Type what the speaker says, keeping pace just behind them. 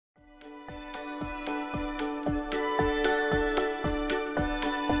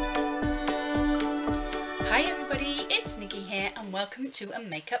welcome to a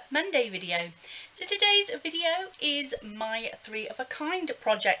Makeup Monday video. So today's video is my 3 of a kind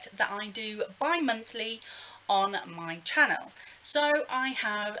project that I do bi-monthly on my channel. So I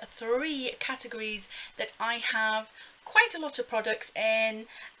have 3 categories that I have quite a lot of products in,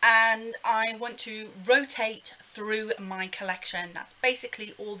 and I want to rotate through my collection. That's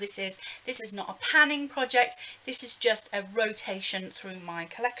basically all this is. This is not a panning project, this is just a rotation through my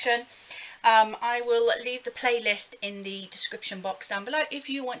collection. I will leave the playlist in the description box down below if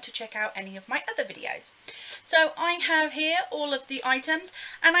you want to check out any of my other videos. So I have here all of the items,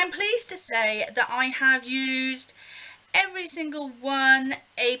 and I'm pleased to say that I have used every single one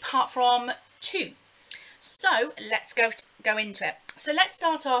apart from 2. So let's go into it. So let's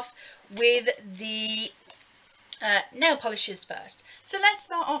start off with the nail polishes first. So let's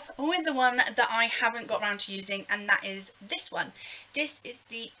start off with the one that I haven't got around to using, and that is this one. This is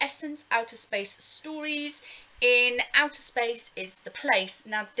the Essence Outer Space Stories in Outer Space is the Place.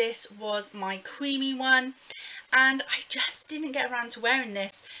 Now this was my creamy one, and I just didn't get around to wearing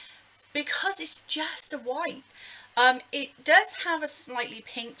this because it's just a white. It does have a slightly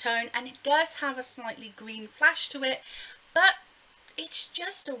pink tone and it does have a slightly green flash to it, but it's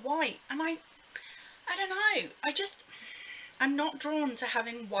just a white, and I don't know, I'm not drawn to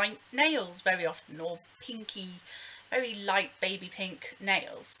having white nails very often, or pinky, very light baby pink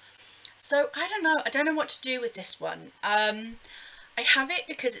nails. So I don't know what to do with this one. I have it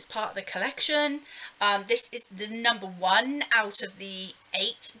because it's part of the collection. This is the number 1 out of the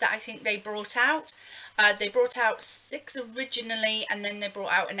 8 that I think they brought out. They brought out 6 originally, and then they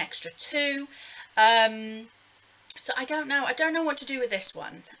brought out an extra 2. So I don't know what to do with this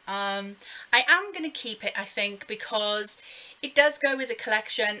one. I am going to keep it, I think, because it does go with the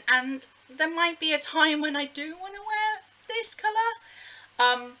collection, and there might be a time when I do want to wear this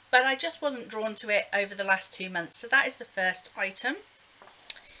colour. But I just wasn't drawn to it over the last 2 months. So that is the first item.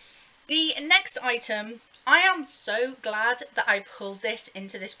 The next item, I am so glad that I pulled this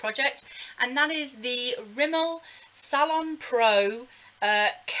into this project, and that is the Rimmel Salon Pro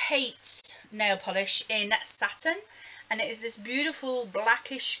Kate nail polish in satin, and it is this beautiful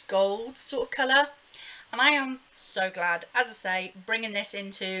blackish gold sort of colour, and I am so glad, as I say, bringing this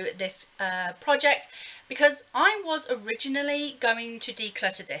into this project, because I was originally going to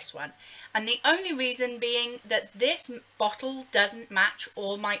declutter this one, and the only reason being that this bottle doesn't match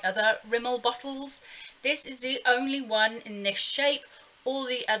all my other Rimmel bottles. This is the only one in this shape. All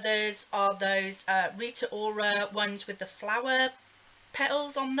the others are those Rita Ora ones with the flower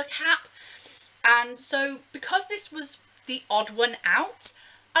petals on the cap, and so because this was the odd one out,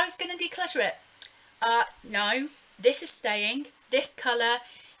 I was going to declutter it. No, this is staying. This colour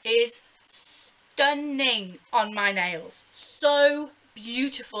is stunning on my nails, so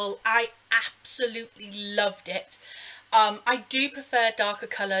beautiful. I absolutely loved it. I do prefer darker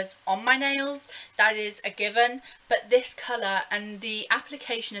colours on my nails, that is a given, but this colour and the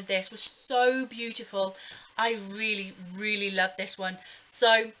application of this was so beautiful. I really love this one.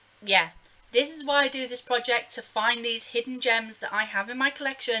 So yeah, this is why I do this project, to find these hidden gems that I have in my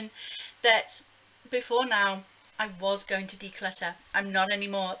collection that before now I was going to declutter. I'm not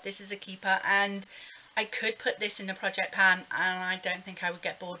anymore. This is a keeper, and I could put this in a project pan and I don't think I would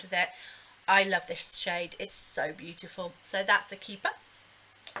get bored with it. I love this shade, it's so beautiful. So that's a keeper.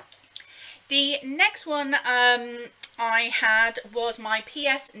 The next one I had was my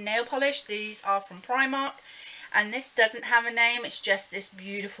PS nail polish. These are from Primark, and this doesn't have a name, it's just this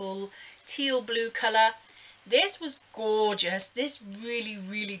beautiful teal blue colour. This was gorgeous. This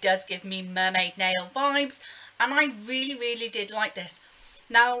really does give me mermaid nail vibes, and I really did like this.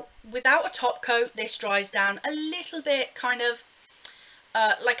 Now without a top coat, this dries down a little bit, kind of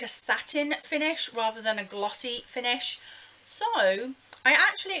like a satin finish rather than a glossy finish. So I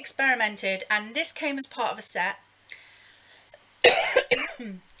actually experimented, and this came as part of a set.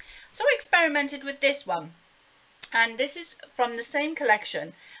 So I experimented with this one, and this is from the same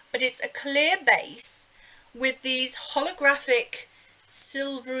collection, but it's a clear base with these holographic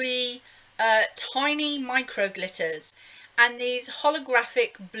silvery tiny micro glitters, and these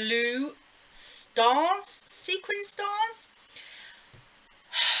holographic blue stars, sequin stars.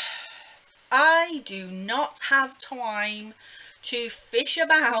 I do not have time to fish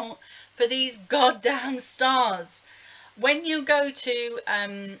about for these goddamn stars. When you go to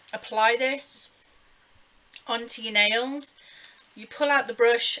apply this onto your nails, you pull out the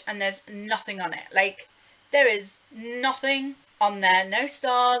brush and there's nothing on it. Like, there is nothing on there, no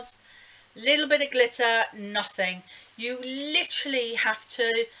stars, little bit of glitter, nothing. You literally have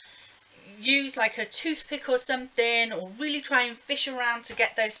to use like a toothpick or something, or really try and fish around to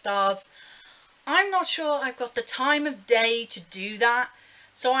get those stars. I'm not sure I've got the time of day to do that,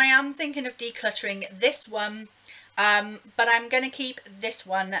 so I am thinking of decluttering this one, but I'm going to keep this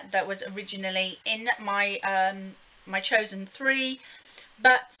one that was originally in my my chosen three.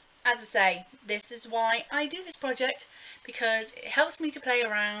 But as I say, this is why I do this project, because it helps me to play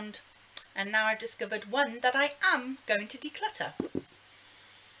around, and now I've discovered one that I am going to declutter.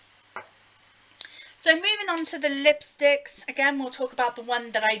 So moving on to the lipsticks, again we'll talk about the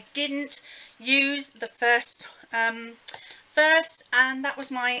one that I didn't use the first, and that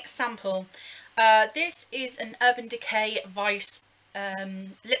was my sample. This is an Urban Decay Vice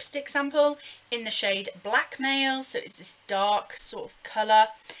lipstick sample in the shade Blackmail, so it's this dark sort of colour.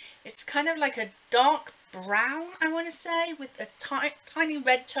 It's kind of like a dark brown, I want to say, with a tiny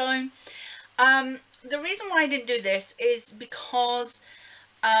red tone. The reason why I didn't do this is because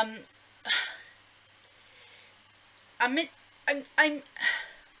I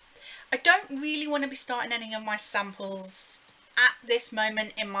don't really want to be starting any of my samples at this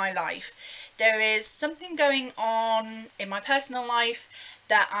moment in my life. There is something going on in my personal life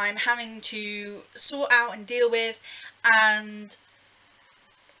that I'm having to sort out and deal with, and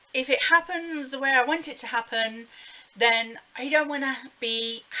if it happens the way I want it to happen, then I don't want to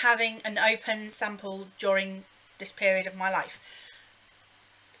be having an open sample during this period of my life.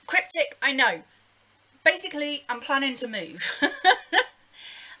 Cryptic, I know. Basically, I'm planning to move.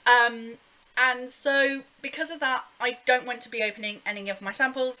 And so because of that, I don't want to be opening any of my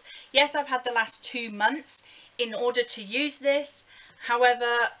samples. Yes, I've had the last 2 months in order to use this.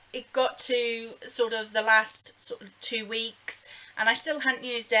 However, it got to sort of the last 2 weeks and I still hadn't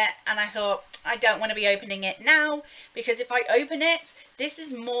used it, and I thought I don't want to be opening it now, because if I open it, this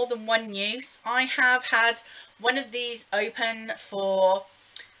is more than one use. I have had one of these open for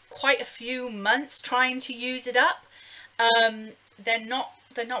quite a few months trying to use it up. They're not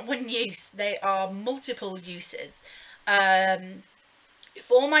one use, they are multiple uses.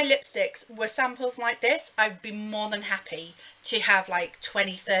 If all my lipsticks were samples like this, I'd be more than happy to have like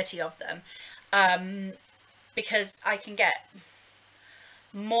 20-30 of them, because I can get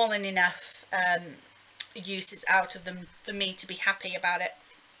more than enough uses out of them for me to be happy about it.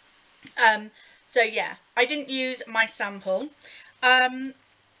 So yeah, I didn't use my sample.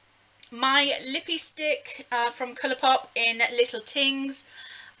 My lippy stick from Colourpop in Little Tings.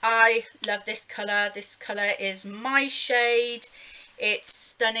 I love this colour. This colour is my shade. It's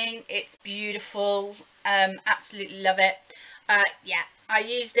stunning. It's beautiful. Absolutely love it. Yeah, I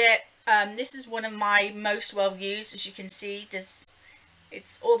used it. This is one of my most well used. As you can see,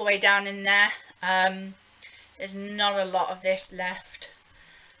 it's all the way down in there. There's not a lot of this left.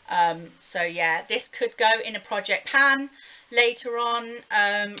 So yeah, this could go in a project pan later on,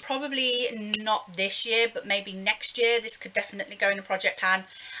 probably not this year, but maybe next year. This could definitely go in a project pan,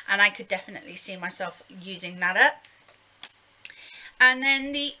 and I could definitely see myself using that up. And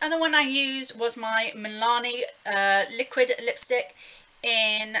then the other one I used was my Milani liquid lipstick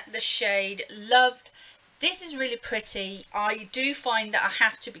in the shade Loved. This is really pretty. I do find that I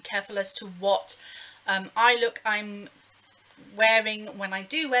have to be careful as to what eye look I'm wearing when I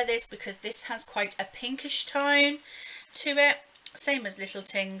do wear this, because this has quite a pinkish tone to it, same as Little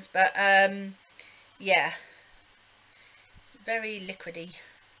Tings, but yeah, it's very liquidy.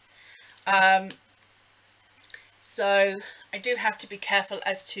 So I do have to be careful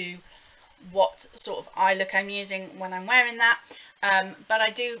as to what sort of eye look I'm using when I'm wearing that, but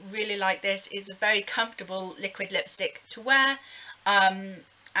I do really like this. It's a very comfortable liquid lipstick to wear, and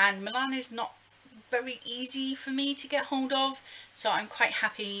Milani is not very easy for me to get hold of, so I'm quite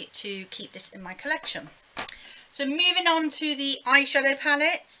happy to keep this in my collection. So moving on to the eyeshadow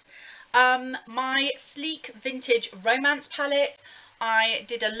palettes, my Sleek Vintage Romance palette, I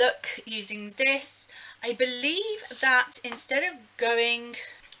did a look using this. I believe that instead of going,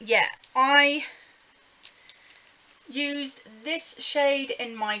 yeah, I used this shade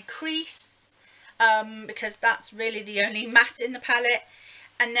in my crease, because that's really the only matte in the palette.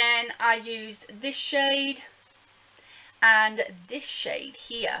 And then I used this shade and this shade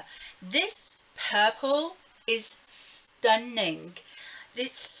here. This purple is stunning.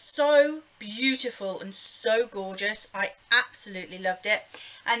 It's so beautiful and so gorgeous. I absolutely loved it.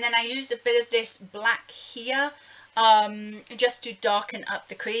 And then I used a bit of this black here, just to darken up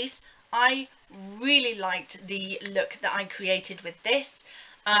the crease. I really liked the look that I created with this.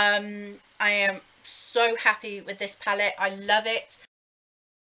 I am so happy with this palette. I love it.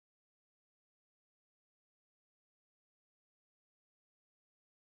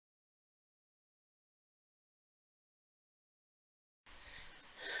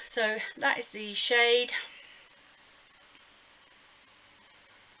 So that is the shade.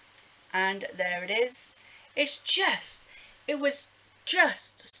 and there it is. It was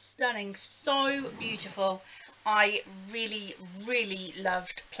just stunning, so beautiful. I really, really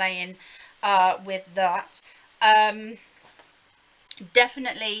loved playing with that.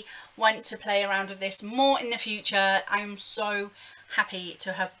 Definitely want to play around with this more in the future. I'm so happy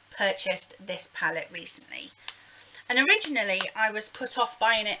to have purchased this palette recently. And originally I was put off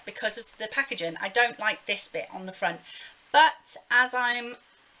buying it because of the packaging. I don't like this bit on the front. But as I'm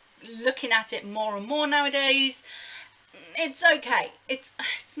looking at it more and more nowadays, it's okay. It's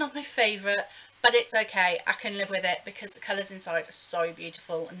not my favourite, but it's okay. I can live with it because the colours inside are so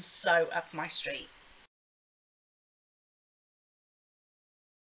beautiful and so up my street.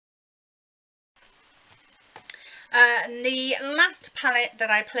 And the last palette that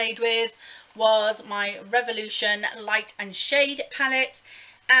I played with was my Revolution Light and Shade palette,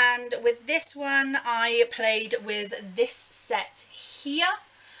 and with this one I played with this set here.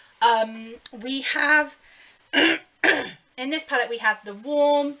 We have in this palette we have the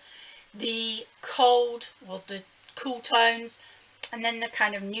warm, the cold, well, the cool tones, and then the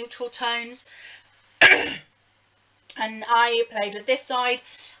kind of neutral tones. And I played with this side.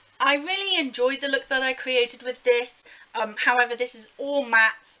 I really enjoyed the look that I created with this. However, this is all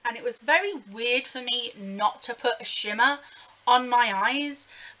mattes, and it was very weird for me not to put a shimmer on my eyes.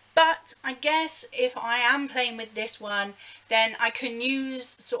 But I guess if I am playing with this one, then I can use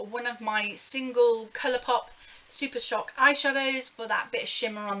sort of one of my single Colourpop Super Shock eyeshadows for that bit of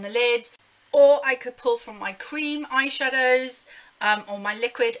shimmer on the lid. Or I could pull from my cream eyeshadows or my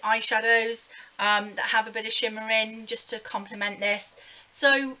liquid eyeshadows that have a bit of shimmer in, just to complement this.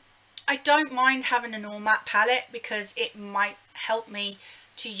 So I don't mind having an all matte palette because it might help me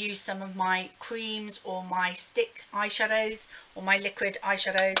to use some of my creams or my stick eyeshadows or my liquid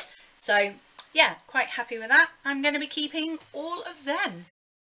eyeshadows. So yeah, quite happy with that. I'm going to be keeping all of them.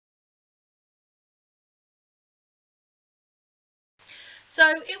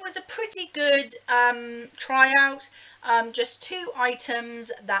 So it was a pretty good tryout. Just 2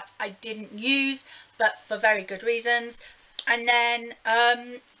 items that I didn't use, but for very good reasons. And then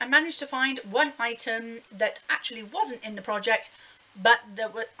I managed to find 1 item that actually wasn't in the project, but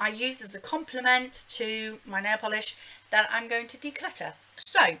that I used as a complement to my nail polish that I'm going to declutter.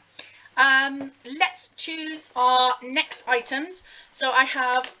 So let's choose our next items. So I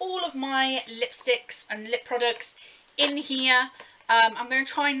have all of my lipsticks and lip products in here. I'm going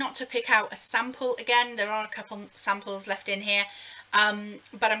to try not to pick out a sample again. There are a couple samples left in here,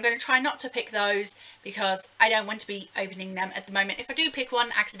 but I'm going to try not to pick those because I don't want to be opening them at the moment. If I do pick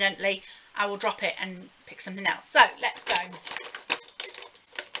one accidentally, I will drop it and pick something else. So let's go.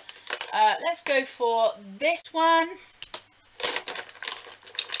 Let's go for this one,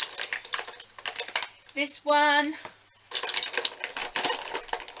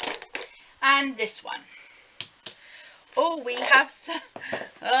 and this one. Oh, we have some...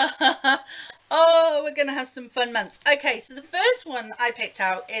 oh, we're going to have some fun months. Okay, so the first one I picked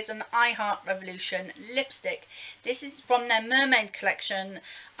out is an I Heart Revolution lipstick. This is from their Mermaid collection,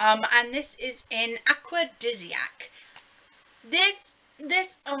 and this is in Aquadisiac. This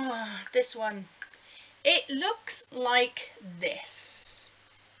one, it looks like this.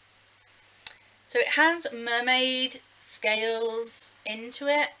 So it has mermaid scales into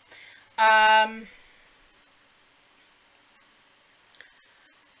it.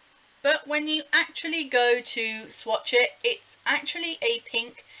 But when you actually go to swatch it, it's actually a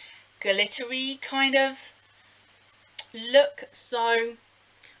pink glittery kind of look. So,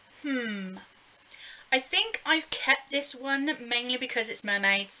 I think I've kept this one mainly because it's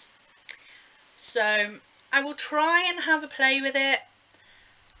mermaids. So I will try and have a play with it.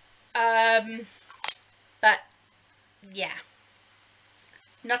 But yeah,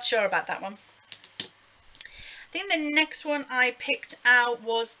 not sure about that one. I think the next one I picked out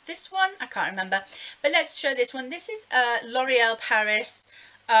was this one. I can't remember, but let's show this one. This is a L'Oreal Paris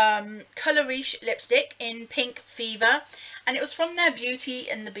Colour Riche lipstick in Pink Fever, and it was from their Beauty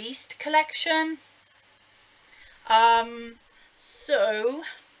and the Beast collection. So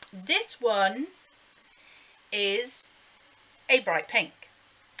this one is a bright pink,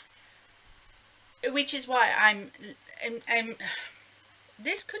 which is why I'm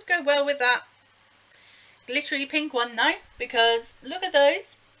this could go well with that glittery pink one though, because look at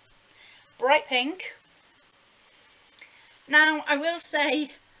those, bright pink. Now I will say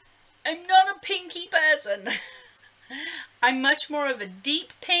I'm not a pinky person. I'm much more of a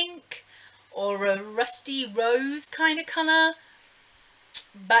deep pink or a rusty rose kind of colour,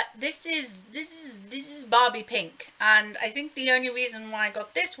 but this is Barbie pink, and I think the only reason why I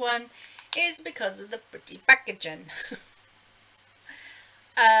got this one is because of the pretty packaging.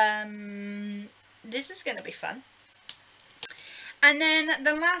 This is going to be fun. And then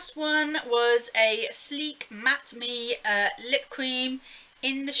the last one was a Sleek Matte Me lip cream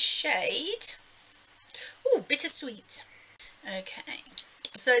in the shade, ooh, Bittersweet. Okay,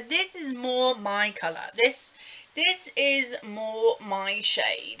 so this is more my colour. This is more my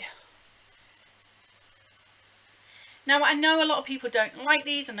shade. Now, I know a lot of people don't like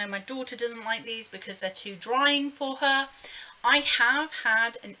these. I know my daughter doesn't like these because they're too drying for her. I have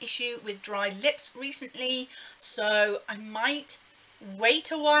had an issue with dry lips recently, so I might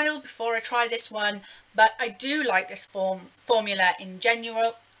wait a while before I try this one, but I do like this formula in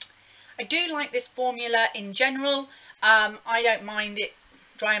general. I don't mind it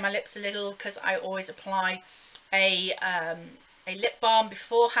drying my lips a little because I always apply a lip balm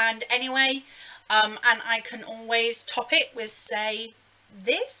beforehand anyway, and I can always top it with, say,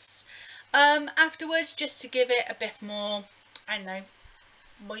 this afterwards, just to give it a bit more, I don't know,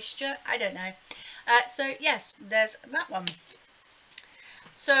 moisture, I don't know. So yes, there's that one.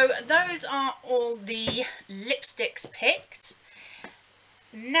 So those are all the lipsticks picked.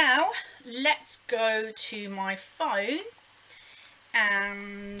 Now let's go to my phone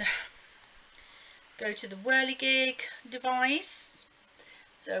and go to the Whirligig device.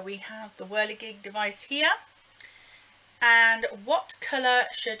 So we have the Whirligig device here. And what colour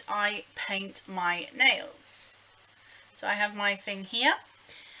should I paint my nails? So I have my thing here.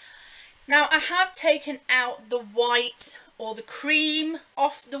 Now I have taken out the white or the cream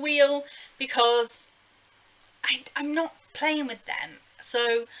off the wheel because I'm not playing with them.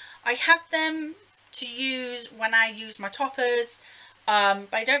 So I have them to use when I use my toppers, but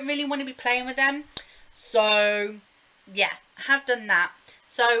I don't really want to be playing with them. So yeah, I have done that.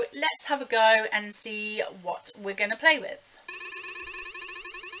 So let's have a go and see what we're going to play with.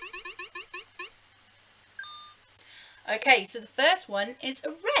 Okay, so the first one is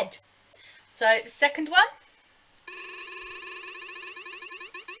a red. So the second one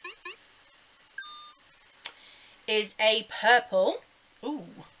is a purple. Ooh.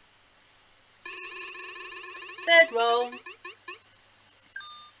 Third roll.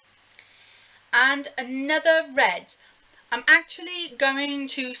 And another red. I'm actually going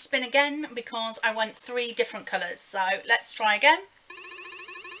to spin again because I want 3 different colours. So let's try again.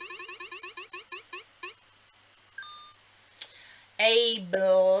 A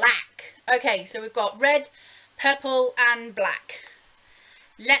black. Okay, so we've got red, purple and black.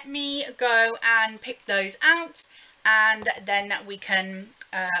 Let me go and pick those out and then we can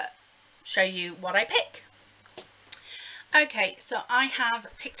show you what I pick. Okay, so I have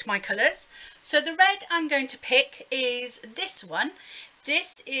picked my colours. So the red I'm going to pick is this one.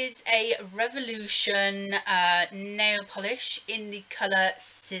 This is a Revolution nail polish in the colour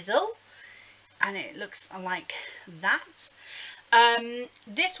Sizzle, and it looks like that.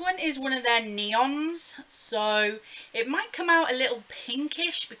 This one is one of their neons, so it might come out a little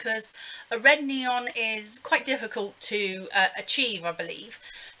pinkish because a red neon is quite difficult to achieve, I believe.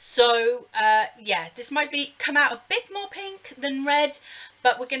 So yeah, this might come out a bit more pink than red,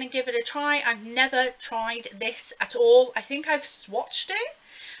 but we're going to give it a try. I've never tried this at all. I think I've swatched it,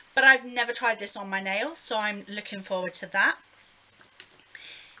 but I've never tried this on my nails, so I'm looking forward to that.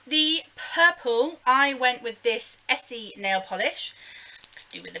 The purple, I went with this Essie nail polish.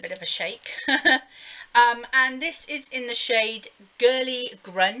 Could do with a bit of a shake. And this is in the shade Girly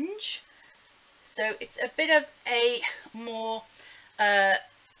Grunge. So it's a bit of a more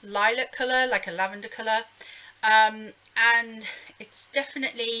lilac colour, like a lavender colour. And it's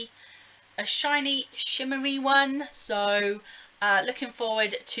definitely a shiny, shimmery one. So looking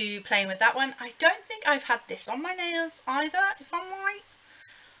forward to playing with that one. I don't think I've had this on my nails either, if I'm right.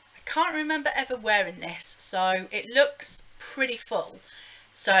 Can't remember ever wearing this, so it looks pretty full.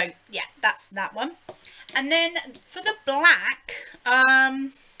 So yeah, that's that one. And then for the black,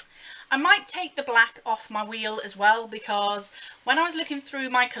 I might take the black off my wheel as well, because when I was looking through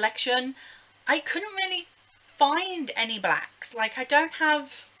my collection, I couldn't really find any blacks. Like I don't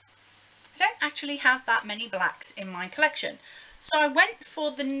actually have that many blacks in my collection. So I went for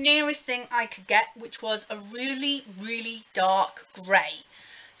the nearest thing I could get, which was a really, really dark grey.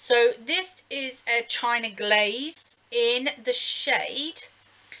 So this is a China Glaze in the shade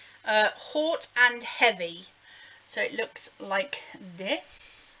Haute and Heavy. So it looks like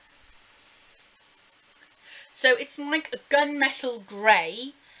this. So it's like a gunmetal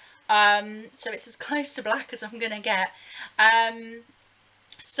grey. So it's as close to black as I'm going to get.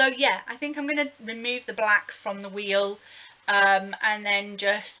 So yeah, I think I'm going to remove the black from the wheel. And then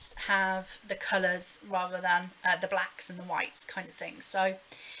just have the colours rather than the blacks and the whites kind of thing. So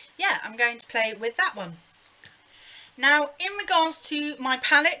yeah, I'm going to play with that one. Now, in regards to my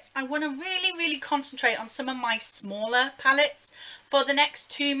palettes, I want to really concentrate on some of my smaller palettes for the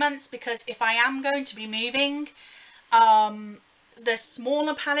next 2 months, because if I am going to be moving, the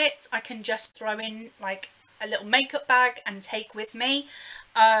smaller palettes I can just throw in like a little makeup bag and take with me,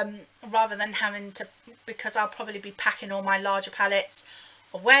 rather than having to, because I'll probably be packing all my larger palettes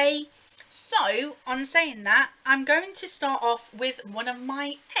away. So on saying that, I'm going to start off with one of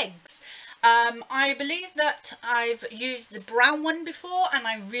my eggs. I believe that I've used the brown one before and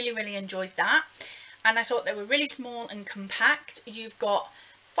I really enjoyed that, and I thought they were really small and compact. You've got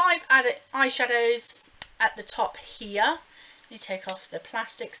 5 added eyeshadows at the top here. You take off the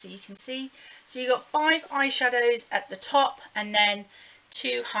plastic so you can see. So you've got 5 eyeshadows at the top and then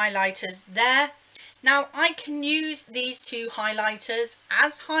 2 highlighters there. Now I can use these 2 highlighters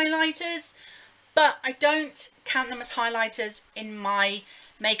as highlighters, but I don't count them as highlighters in my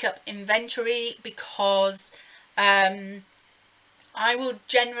makeup inventory, because I will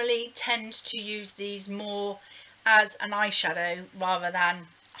generally tend to use these more as an eyeshadow rather than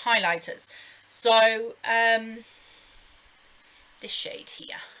highlighters. So this shade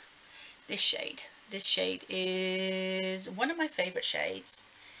here, this shade is one of my favorite shades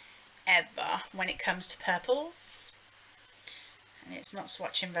ever when it comes to purples, and it's not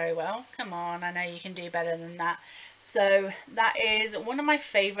swatching very well. Come on, I know you can do better than that. So that is one of my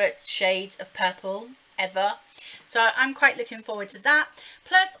favorite shades of purple ever, so I'm quite looking forward to that.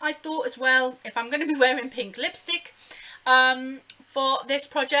 Plus I thought as well, if I'm going to be wearing pink lipstick for this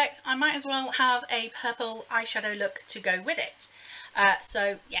project, I might as well have a purple eyeshadow look to go with it.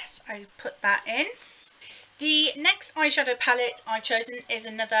 So yes, I put that in. The next eyeshadow palette I've chosen is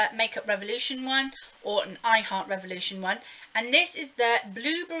another Makeup Revolution one, or an I Heart Revolution one, and this is the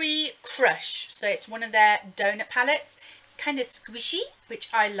Blueberry Crush. So it's one of their donut palettes. It's kind of squishy, which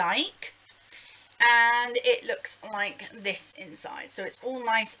I like, and it looks like this inside. So it's all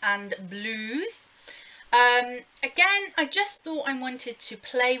nice and blues. Again, I just thought I wanted to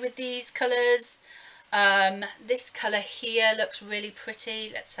play with these colours. This colour here looks really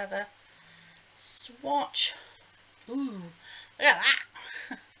pretty. Let's have a swatch. Ooh, look at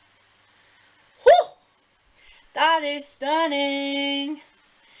that. Whew, that is stunning.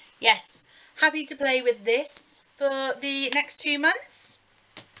 Yes, happy to play with this for the next 2 months.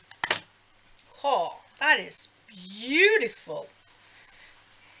 Oh, that is beautiful.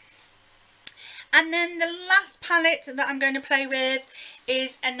 And then the last palette that I'm going to play with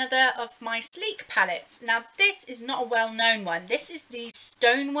is another of my Sleek palettes. Now this is not a well-known one. This is the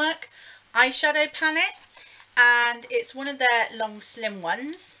Stonework eyeshadow palette, and it's one of their long slim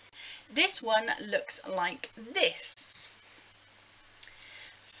ones. This one looks like this.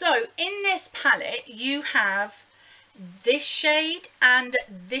 So in this palette you have this shade and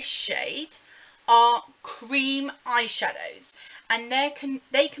this shade are cream eyeshadows, and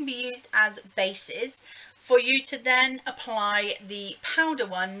they can be used as bases for you to then apply the powder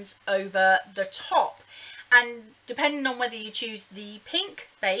ones over the top. And depending on whether you choose the pink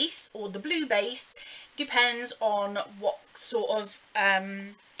base or the blue base, depends on what sort of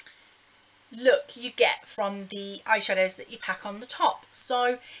look you get from the eyeshadows that you pack on the top.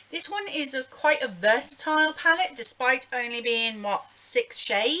 So this one is quite a versatile palette, despite only being, what, 6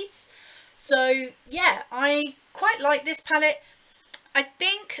 shades. So yeah, I quite like this palette. I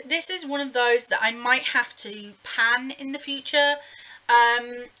think this is one of those that I might have to pan in the future,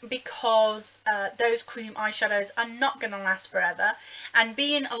 because those cream eyeshadows are not going to last forever, and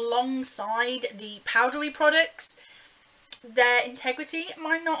being alongside the powdery products, their integrity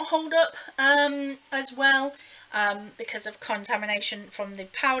might not hold up as well, because of contamination from the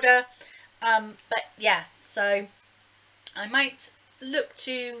powder. But yeah, so I might look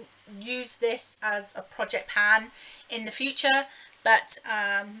to use this as a project pan in the future, but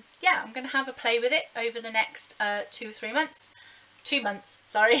yeah, I'm going to have a play with it over the next 2-3 months. 2 months,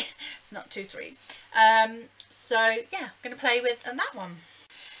 sorry, it's not 2-3. So yeah, I'm going to play with that one.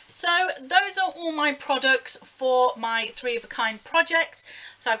 So those are all my products for my 3 of a kind project.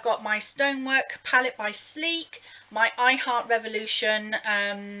 So I've got my Stonework palette by Sleek, my I Heart Revolution,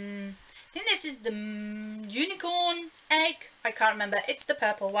 I think this is the unicorn egg, I can't remember, it's the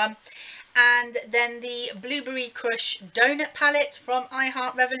purple one, and then the Blueberry Crush donut palette from I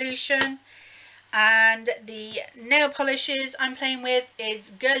Heart Revolution. And the nail polishes I'm playing with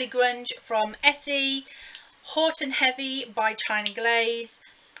is Girly Grunge from Essie, Hot and Heavy by China Glaze,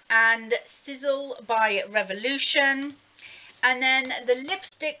 and Sizzle by Revolution. And then the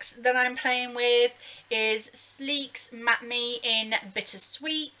lipsticks that I'm playing with is Sleek's Matte Me in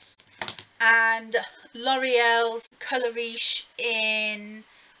Bittersweet, and L'Oreal's Coloriche in,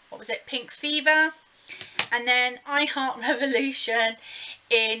 what was it, Pink Fever. and then I Heart Revolution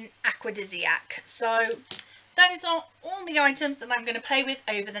in Aquadisiac. So those are all the items that I'm going to play with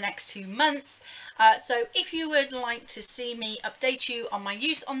over the next 2 months. So if you would like to see me update you on my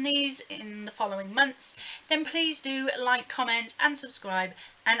use on these in the following months, then please do like, comment and subscribe,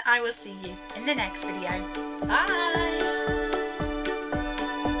 and I will see you in the next video. Bye!